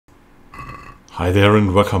Hi there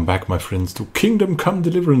and welcome back, my friends, to Kingdom Come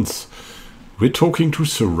Deliverance. We're talking to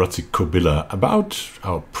Sir Radzig about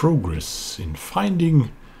our progress in finding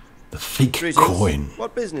the fake coin.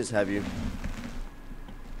 What business have you?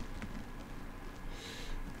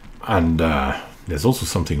 And there's also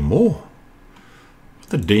something more.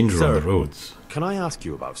 The danger on the roads. Can I ask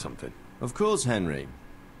you about something? Of course, Henry.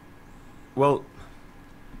 Well,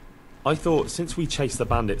 I thought since we chased the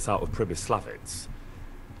bandits out of Pribyslavitz,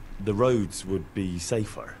 the roads would be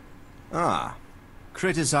safer. Ah,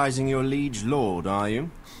 criticizing your liege lord, are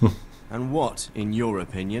you? And what, in your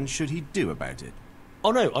opinion, should he do about it?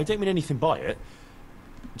 Oh no, I don't mean anything by it.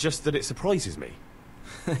 Just that it surprises me.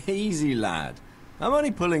 Easy, lad. I'm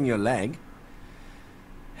only pulling your leg.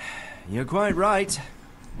 You're quite right.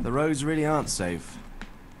 The roads really aren't safe.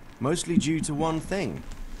 Mostly due to one thing.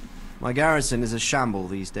 My garrison is a shamble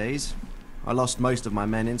these days. I lost most of my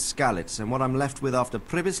men in Skalitz, and what I'm left with after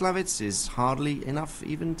Pribyslavitz is hardly enough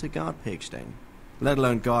even to guard Pigstein. Let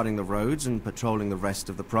alone guarding the roads and patrolling the rest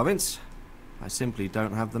of the province. I simply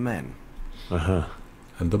don't have the men. Uh-huh.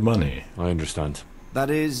 And the money. I understand. That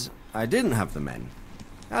is, I didn't have the men.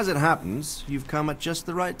 As it happens, you've come at just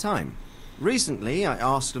the right time. Recently, I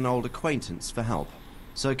asked an old acquaintance for help.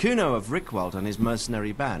 Sir Kuno of Rickwald and his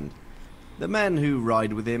mercenary band. The men who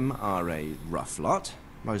ride with him are a rough lot,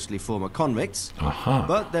 mostly former convicts,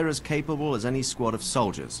 but they're as capable as any squad of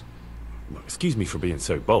soldiers. Well, excuse me for being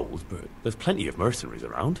so bold, but there's plenty of mercenaries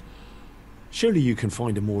around. Surely you can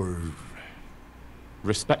find a more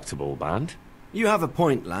respectable band? You have a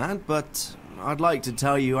point, lad, but I'd like to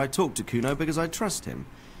tell you I talked to Kuno because I trust him.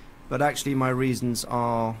 But actually my reasons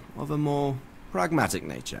are of a more pragmatic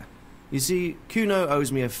nature. You see, Kuno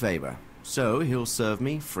owes me a favor, so he'll serve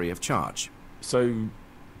me free of charge. So,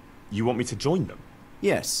 you want me to join them?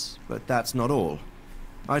 Yes, but that's not all.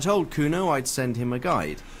 I told Kuno I'd send him a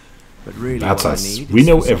guide, but really That's what us. I need We is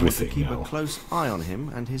know for someone everything to keep now. a close eye on him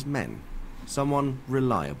and his men. Someone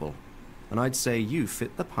reliable. And I'd say you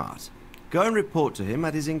fit the part. Go and report to him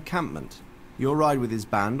at his encampment. You'll ride with his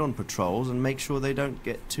band on patrols and make sure they don't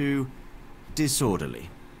get too disorderly.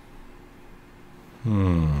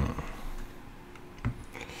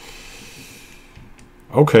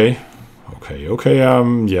 Okay,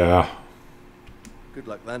 yeah. Good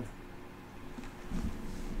luck then.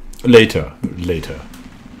 Later,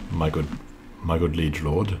 my good liege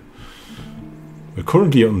lord. We're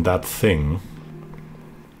currently on that thing.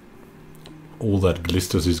 All that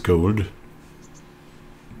glisters is gold.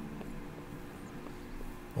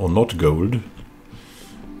 Or not gold.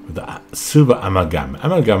 With the silver amalgam.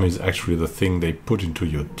 Amalgam is actually the thing they put into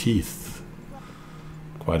your teeth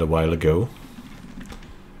quite a while ago.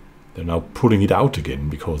 They're now pulling it out again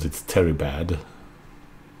because it's very bad.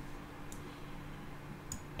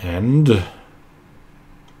 And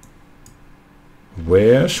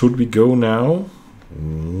where should we go now?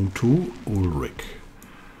 To Ulrich.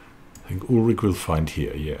 I think Ulrich will find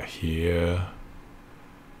here. Yeah, here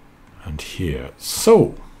and here.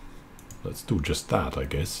 So let's do just that, I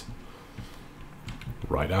guess.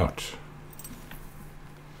 Right out.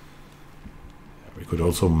 We could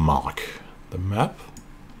also mark the map.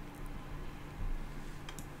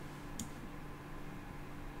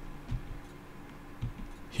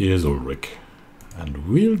 Here's Ulrich, and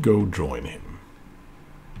we'll go join him.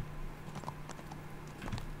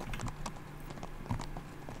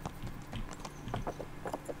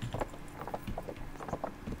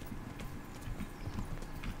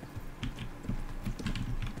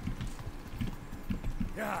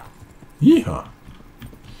 Yeah.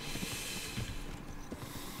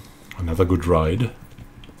 Another good ride.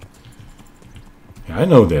 Yeah, I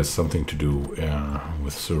know there's something to do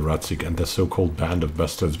with Sir Radzig and the so-called band of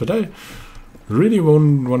bastards, but I really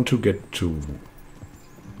won't want to get to...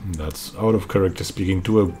 That's out of character speaking,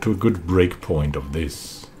 to a good break point of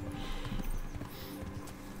this.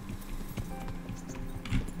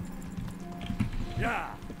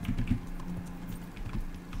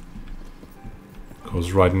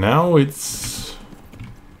 Because right now it's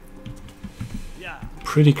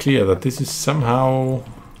pretty clear that this is somehow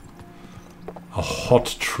a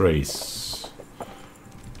hot trace.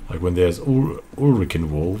 Like when there's Ulrich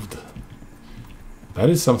involved. That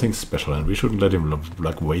is something special, and we shouldn't let him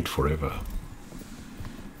like wait forever.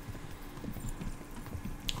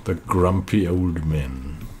 The grumpy old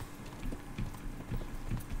men.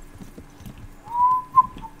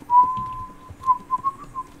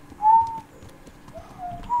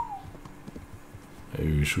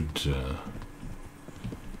 Maybe we should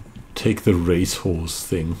take the racehorse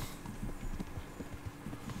thing.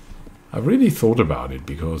 I really thought about it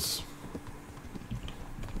because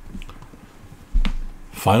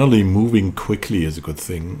Finally, moving quickly is a good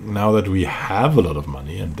thing. Now that we have a lot of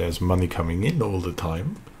money and there's money coming in all the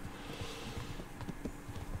time,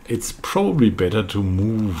 it's probably better to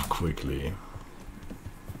move quickly.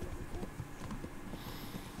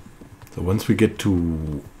 So once we get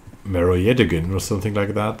to Meroyedigan or something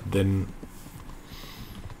like that, then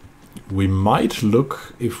we might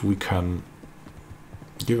look if we can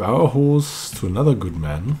give our horse to another good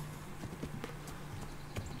man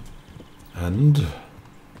and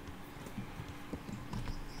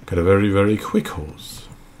get a very, very quick horse.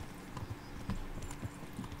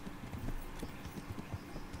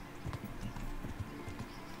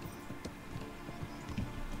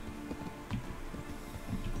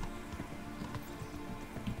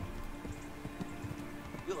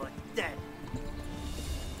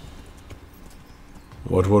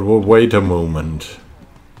 What, wait a moment.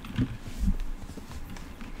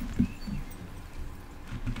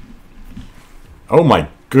 Oh my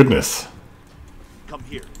goodness. Come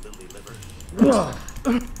here, lily liver.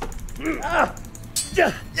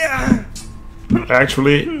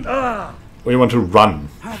 Actually, we want to run.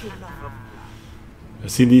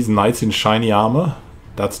 See these knights in shiny armor?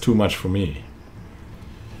 That's too much for me.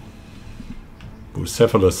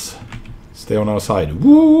 Bucephalus, stay on our side.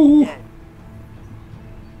 Woo!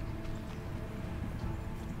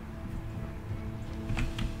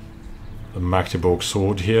 The Magdeburg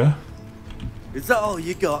sword here. Is that all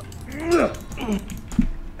you got?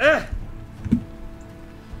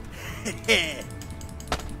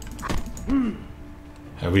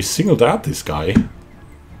 Have we singled out this guy?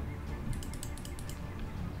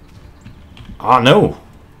 Ah, no!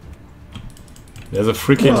 There's a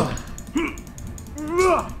freaking...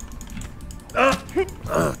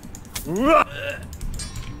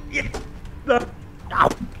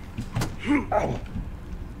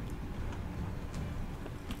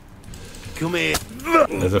 Come here.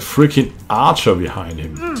 There's a freaking archer behind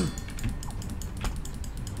him.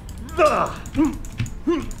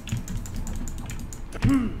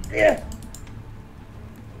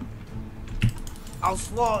 I'll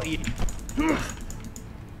slaughter you.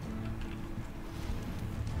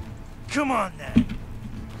 Come on then.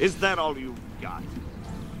 Is that all you got?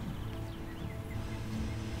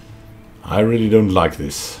 I really don't like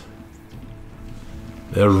this.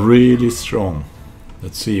 They're really strong.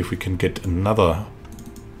 Let's see if we can get another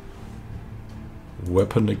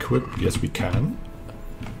weapon equipped. Yes, we can.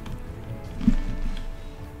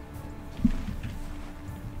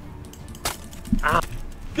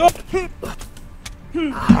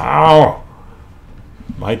 Ow!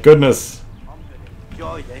 My goodness! I'm gonna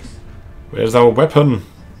enjoy this. Where's our weapon?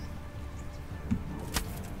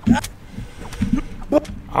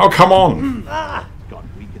 Oh, come on! Got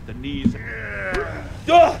weak at the knees.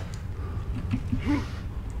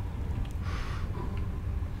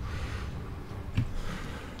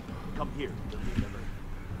 Come here, lily liver.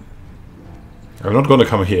 I'm not gonna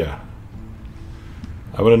come here.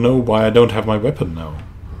 I wanna know why I don't have my weapon now.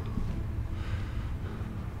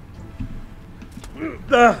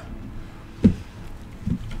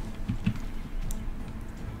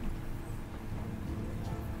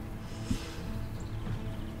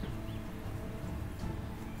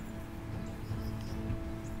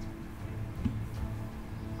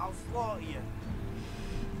 I'll slaughter you.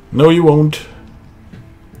 No, you won't.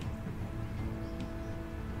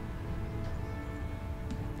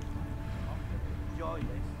 Enjoy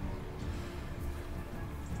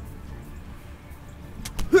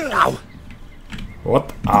this. Ow!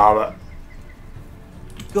 What are the...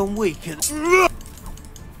 Gone weak and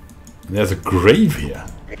There's a grave here.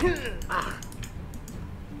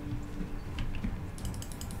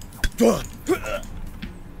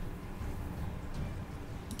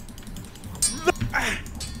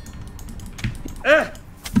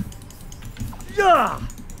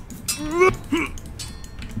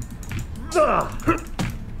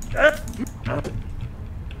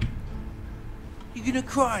 You gonna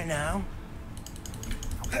cry now?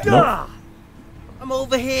 No. I'm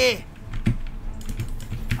over here.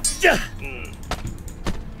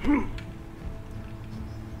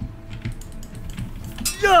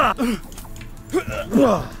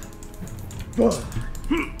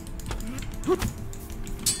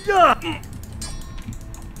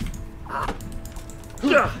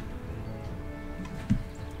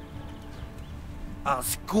 I'll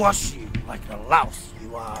squash you like a louse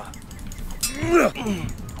you are.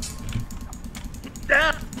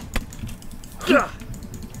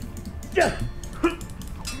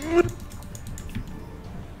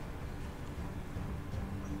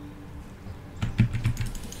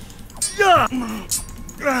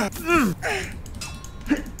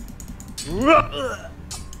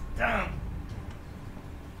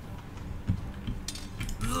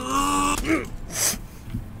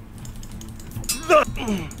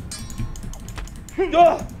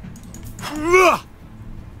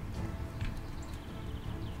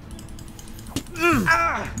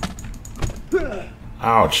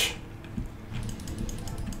 Ouch.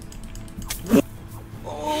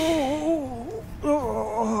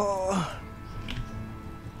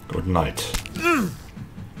 Good night.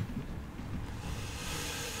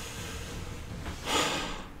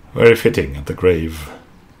 Very fitting at the grave.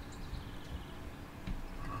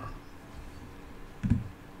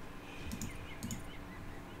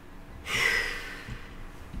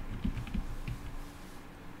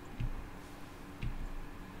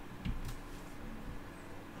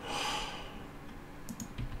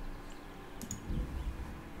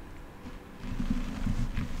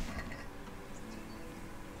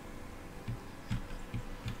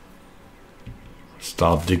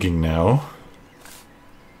 Start digging now.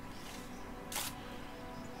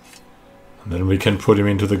 And then we can put him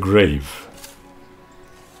into the grave.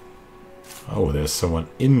 Oh, there's someone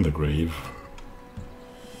in the grave.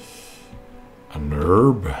 An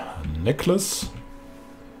herb, a necklace,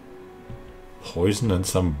 poison and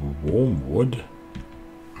some wormwood.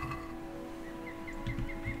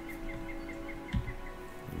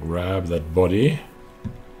 Grab that body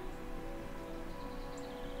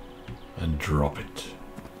and drop it.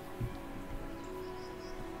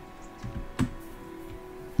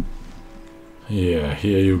 Yeah,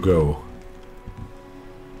 here you go.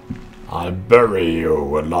 I'll bury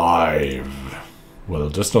you alive. Well,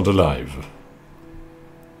 just not alive.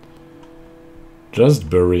 Just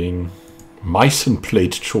burying mice and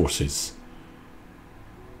plate choices.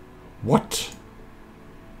 What?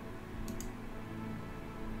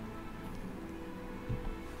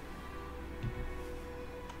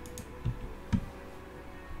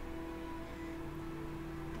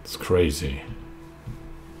 It's crazy.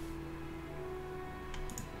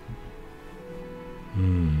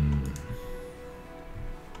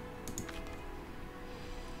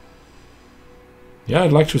 Yeah,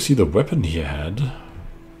 I'd like to see the weapon he had.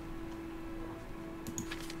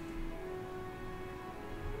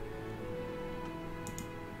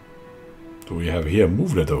 Do we have here?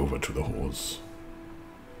 Move that over to the horse.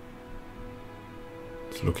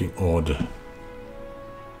 It's looking odd.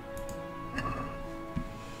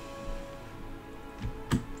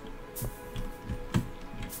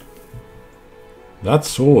 That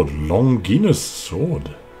sword, Longinus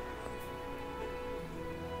sword.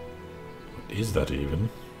 What is that even?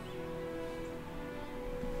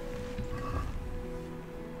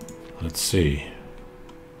 Let's see.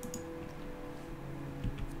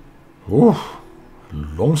 Ooh,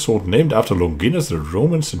 longsword named after Longinus, the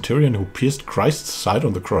Roman centurion who pierced Christ's side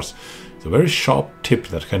on the cross. It's a very sharp tip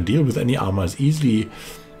that can deal with any armor as easily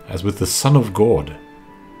as with the Son of God.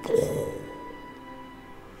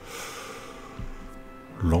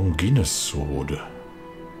 Longinus sword.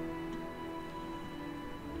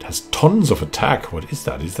 It has tons of attack. What is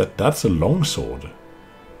that? That's a long sword?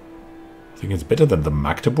 I think it's better than the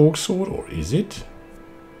Magdeburg sword, or is it?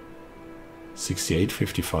 68,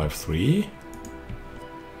 55, 3.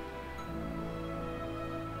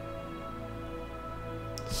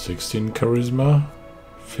 (16 charisma,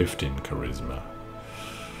 15 charisma.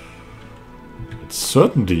 It's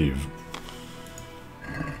certainly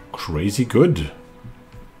crazy good.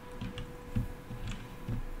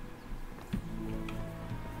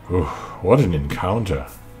 Oh, what an encounter.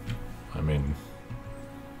 I mean,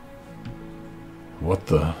 what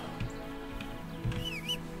the...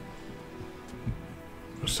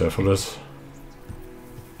 Bucephalus?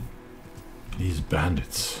 These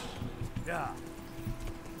bandits.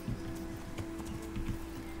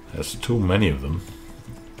 There's too many of them.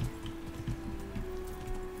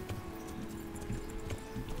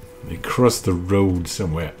 They cross the road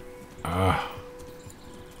somewhere. Ah.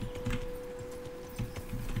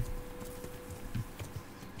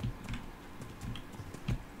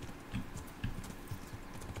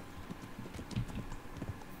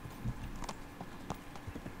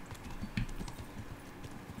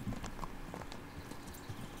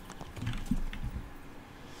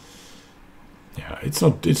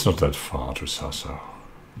 It's not that far to Sasso.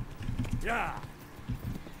 Yeah.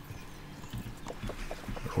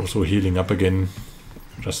 Also healing up again.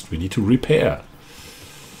 Just we need to repair.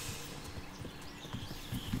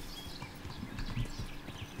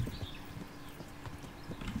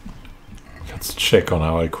 Let's check on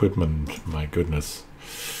our equipment. My goodness.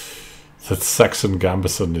 That Saxon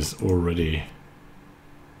Gambison is already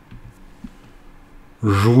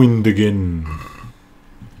ruined again.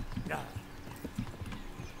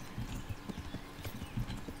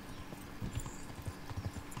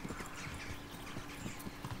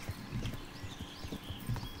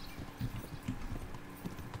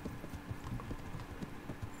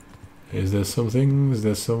 Is there something? Is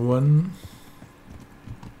there someone?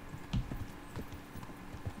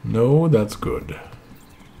 No, that's good.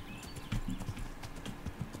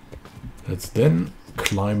 Let's then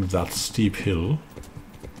climb that steep hill.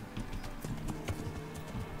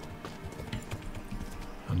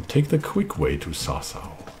 And take the quick way to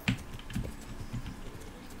Sasau.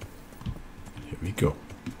 Here we go.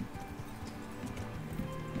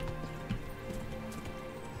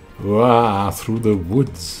 Wow, through the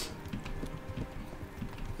woods.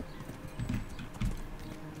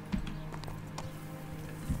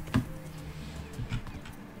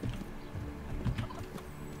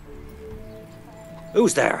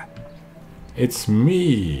 Who's there? It's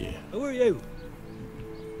me. Who are you?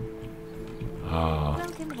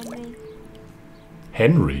 Welcome, Henry.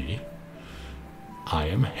 Henry? I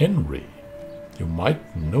am Henry. You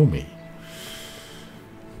might know me.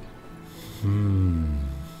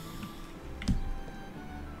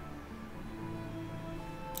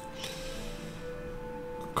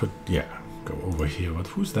 Could, yeah, go over here. But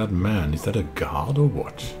who's that man? Is that a guard or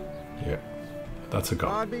what? Yeah, that's a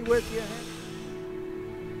guard. I'd be with you.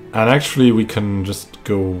 And actually we can just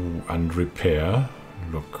go and repair.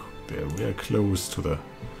 Look, there we are close to the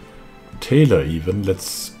tailor even.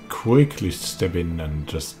 Let's quickly step in and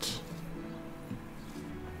just...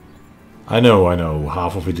 I know,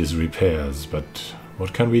 half of it is repairs, but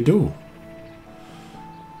what can we do?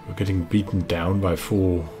 We're getting beaten down by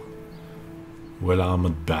 4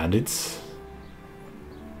 well-armored bandits.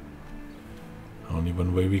 Only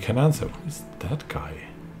one way we can answer. Who's that guy?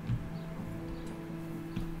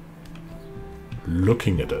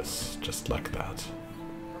 Looking at us, just like that.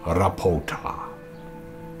 Rapota.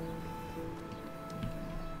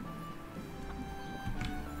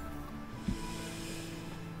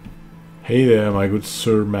 Hey there, my good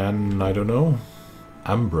sir man, I don't know.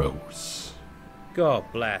 Ambrose. God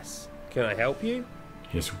bless. Can I help you?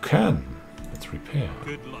 Yes, you can. Let's repair.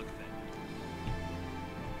 Good luck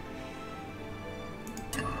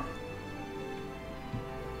then.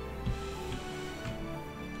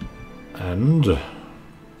 And you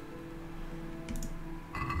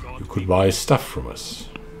could buy stuff from us.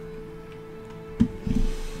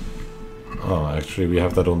 Oh, actually we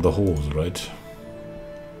have that on the horse, right?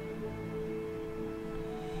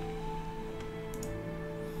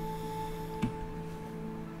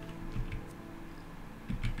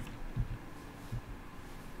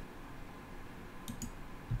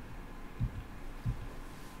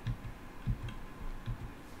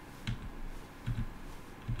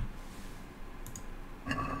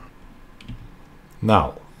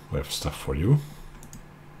 Now, we have stuff for you.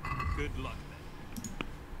 Good luck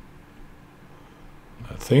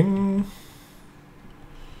A thing.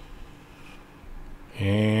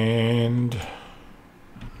 And...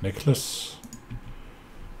 necklace.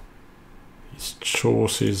 His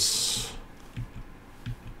choices.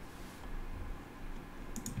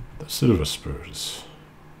 The silver spurs.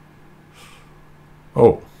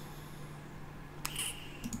 Oh.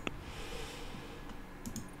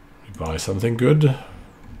 Buy something good.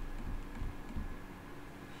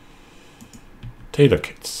 Tailor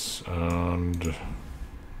kits and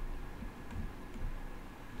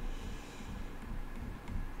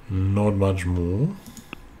not much more.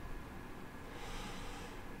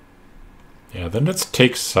 Yeah, then let's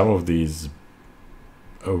take some of these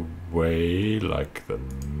away, like the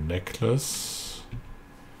necklace,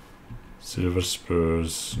 silver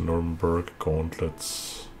spurs, Nuremberg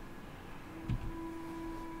gauntlets.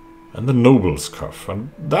 And the noble's cuff,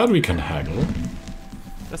 and that we can haggle.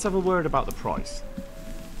 Let's have a word about the price.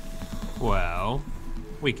 Well,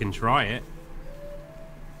 we can try it.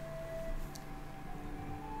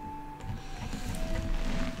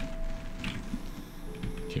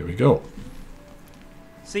 Here we go.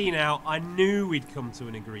 See now, I knew we'd come to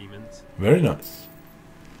an agreement. Very nice.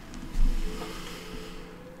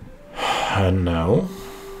 And now,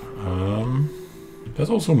 there's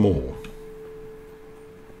also more.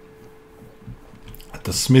 At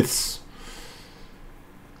the smith's.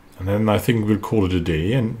 And then I think we'll call it a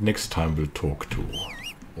day, and next time we'll talk to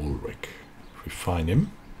Ulrich. If we find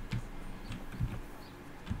him.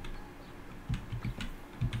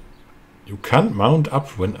 You can't mount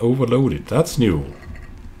up when overloaded. That's new.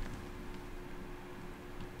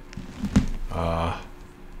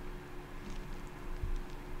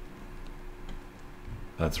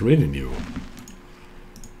 That's really new.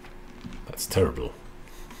 That's terrible.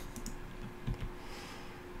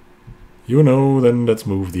 You know, then let's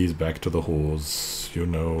move these back to the horse. You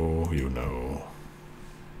know, you know.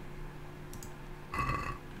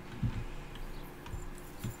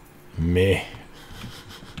 Meh.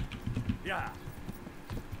 Yeah.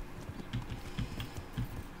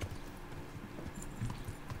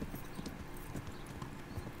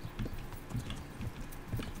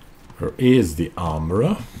 Where is the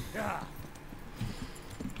armorer?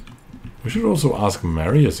 We should also ask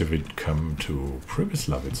Marius if we'd come to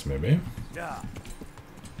Pribyslavitz, maybe.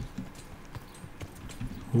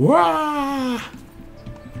 Wah!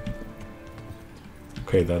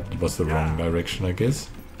 Okay, that was the wrong direction, I guess.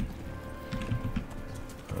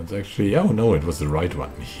 It's actually... oh no, it was the right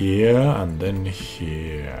one. Here and then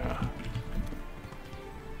here.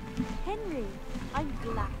 Henry, I'm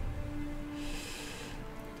glad.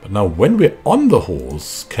 But now when we're on the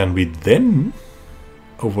horse, can we then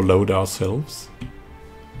overload ourselves?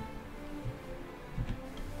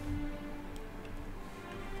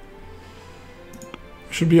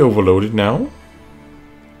 Should be overloaded now.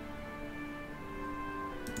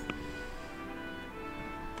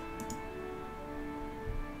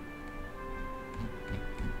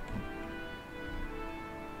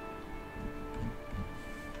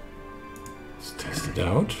 Let's test it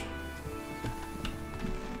out.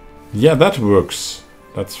 Yeah, that works.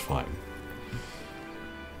 That's fine.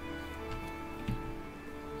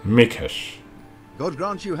 Mikesh. God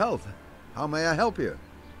grant you health. How may I help you?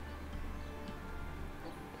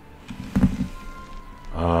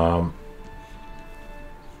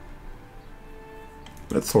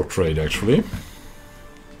 Let's talk trade, actually.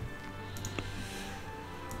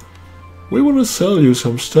 We want to sell you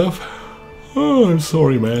some stuff. Oh, I'm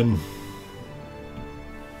sorry, man.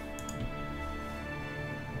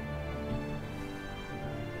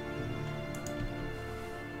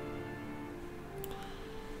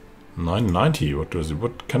 $9.90. What was it?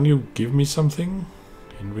 What can you give me something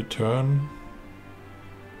in return?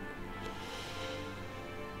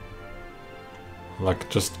 Like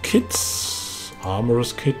just kits,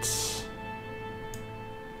 armorer's kits,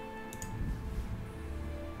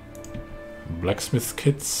 blacksmith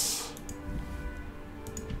kits.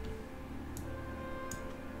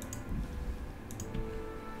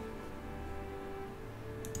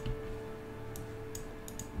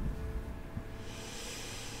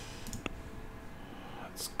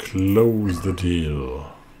 Let's close the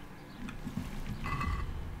deal.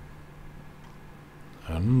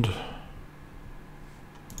 And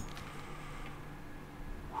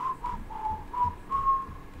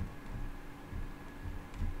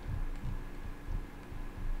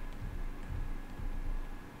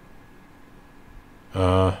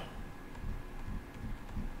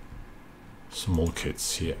small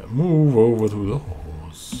kits here. Move over to the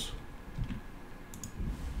horse.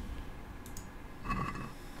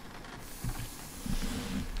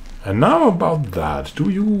 And now about that.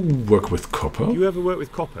 Do you work with copper? Do you ever work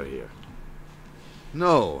with copper here?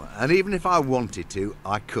 No, and even if I wanted to,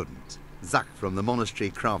 I couldn't. Zach from the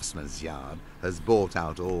Monastery Craftsman's Yard has bought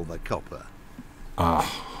out all the copper. Ah.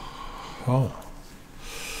 Oh.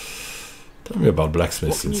 Tell me about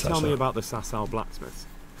blacksmiths in What can you tell Sasa. me about the Sasau blacksmiths?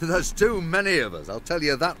 There's too many of us, I'll tell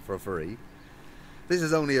you that for free. This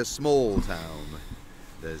is only a small town.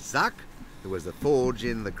 There's Zach, who has a forge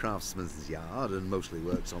in the Craftsman's Yard and mostly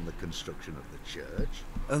works on the construction of the church.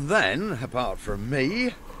 And then, apart from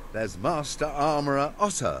me, there's Master Armourer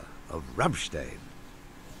Otter of Ramstein.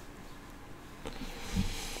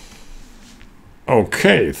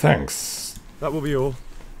 Okay, thanks. That will be all.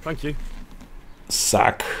 Thank you.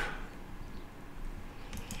 Sack.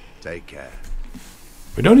 Take care.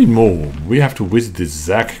 We don't need more. We have to visit this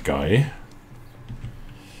Zach guy.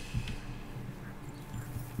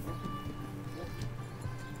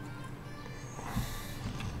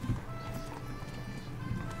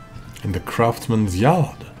 In the craftsman's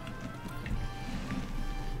yard.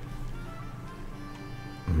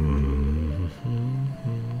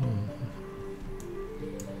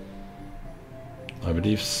 I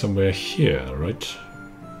believe somewhere here, right?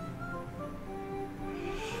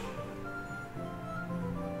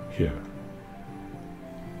 Here.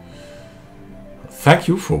 Thank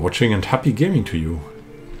you for watching and happy gaming to you.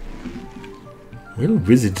 We'll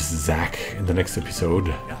visit Zach in the next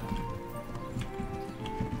episode.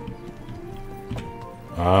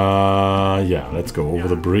 Yeah, let's go over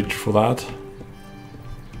the bridge for that.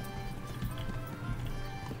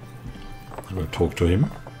 I'm gonna talk to him.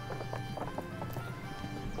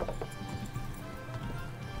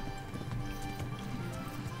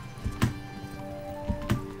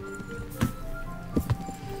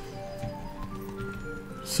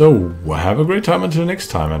 So, have a great time until next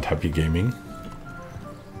time and happy gaming.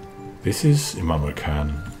 This is Immanuel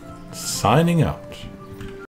Khan, signing out.